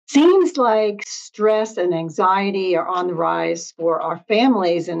Seems like stress and anxiety are on the rise for our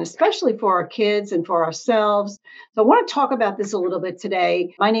families and especially for our kids and for ourselves. So, I want to talk about this a little bit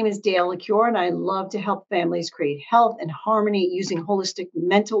today. My name is Dale Ecuyer, and I love to help families create health and harmony using holistic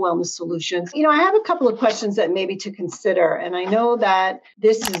mental wellness solutions. I have a couple of questions that maybe to consider, and I know that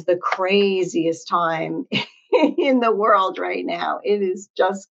this is the craziest time in the world right now. It is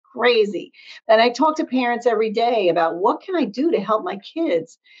just crazy. And I talk to parents every day about what can I do to help my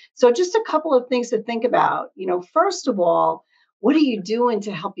kids. So, just a couple of things to think about. First of all, what are you doing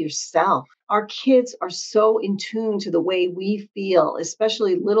to help yourself? Our kids are so in tune to the way we feel,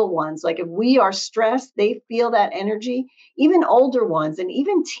 especially little ones. Like if we are stressed, they feel that energy, even older ones and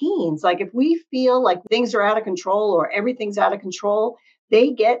even teens. Like if we feel like things are out of control or everything's out of control,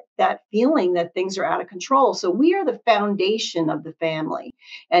 they get that feeling that things are out of control. So we are the foundation of the family,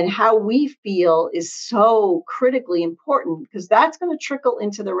 and how we feel is so critically important because that's going to trickle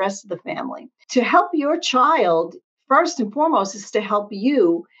into the rest of the family. To help your child, first and foremost, is to help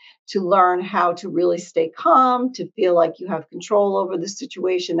you to learn how to really stay calm, to feel like you have control over the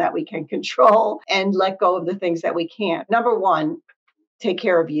situation that we can control, and let go of the things that we can't. Number one, take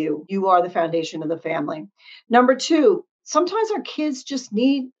care of you. You are the foundation of the family. Number two, sometimes our kids just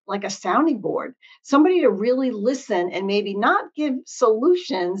need like a sounding board, somebody to really listen and maybe not give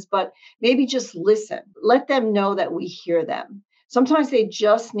solutions, but maybe just listen. Let them know that we hear them. Sometimes they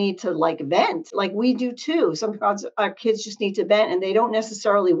just need to like vent, like we do too. Sometimes our kids just need to vent and they don't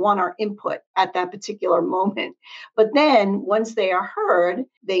necessarily want our input at that particular moment. But then once they are heard,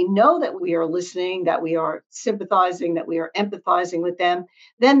 they know that we are listening, that we are sympathizing, that we are empathizing with them.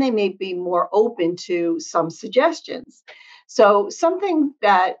 Then they may be more open to some suggestions. So, something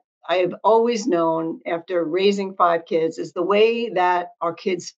that I have always known after raising five kids is the way that our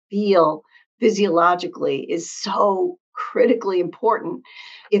kids feel physiologically is so critically important.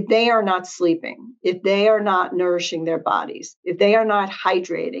 If they are not sleeping, if they are not nourishing their bodies, if they are not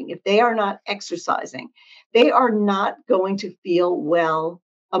hydrating, if they are not exercising, they are not going to feel well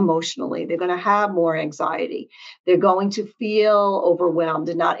emotionally. They're going to have more anxiety. They're going to feel overwhelmed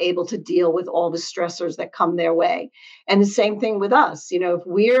and not able to deal with all the stressors that come their way. And the same thing with us. If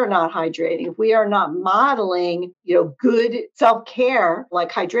we're not hydrating, if we are not modeling, good self-care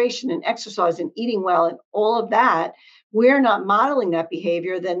like hydration and exercise and eating well and all of that, we're not modeling that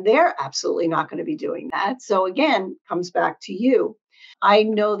behavior, then they're absolutely not going to be doing that. So again, comes back to you. I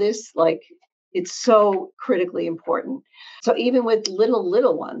know this like it's so critically important. So even with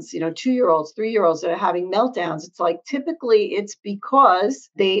little ones, 2-year olds, 3-year olds that are having meltdowns, it's like typically it's because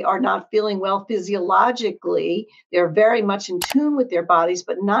they are not feeling well physiologically. They're very much in tune with their bodies,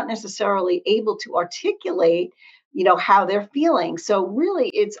 but not necessarily able to articulate, how they're feeling. So really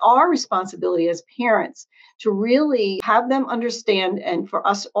it's our responsibility as parents to really have them understand and for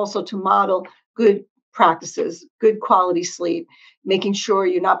us also to model good practices, good quality sleep, making sure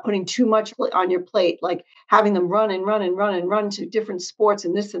you're not putting too much on your plate, like having them run and run and run and run to different sports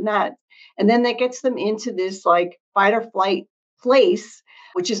and this and that. And then that gets them into this like fight or flight place,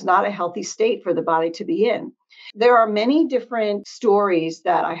 which is not a healthy state for the body to be in. There are many different stories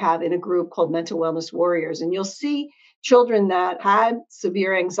that I have in a group called Mental Wellness Warriors, and you'll see children that had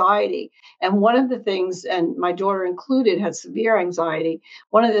severe anxiety. And one of the things, and my daughter included, had severe anxiety.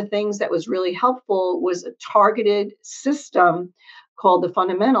 One of the things that was really helpful was a targeted system called the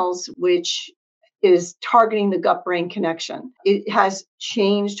fundamentals, which is targeting the gut brain connection. It has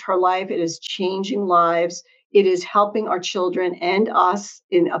changed her life. It is changing lives. It is helping our children and us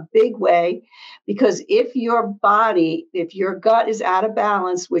in a big way, because if your gut is out of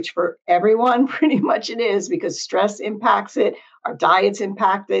balance, which for everyone pretty much it is, because stress impacts it, our diets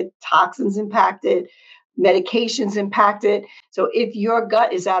impact it, toxins impact it, medications impact it. So if your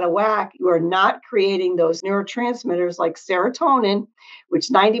gut is out of whack, you are not creating those neurotransmitters like serotonin, which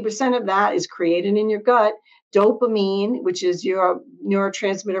 90% of that is created in your gut. Dopamine, which is your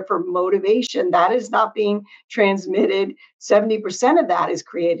neurotransmitter for motivation, that is not being transmitted. 70% of that is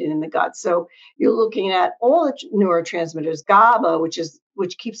created in the gut. So you're looking at all the neurotransmitters. GABA,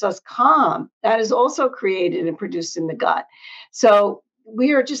 which keeps us calm, that is also created and produced in the gut. So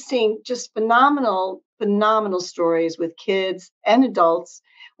we are just seeing just phenomenal stories with kids and adults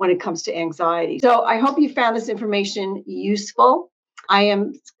when it comes to anxiety. So I hope you found this information useful. I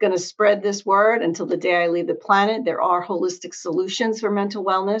am going to spread this word until the day I leave the planet. There are holistic solutions for mental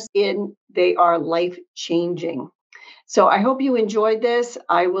wellness, and they are life-changing. So I hope you enjoyed this.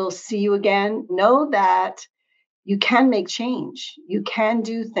 I will see you again. Know that you can make change. You can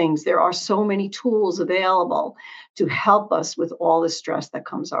do things. There are so many tools available to help us with all the stress that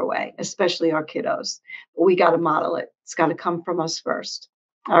comes our way, especially our kiddos. But we got to model it. It's got to come from us first.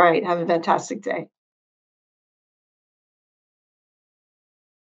 All right. Have a fantastic day.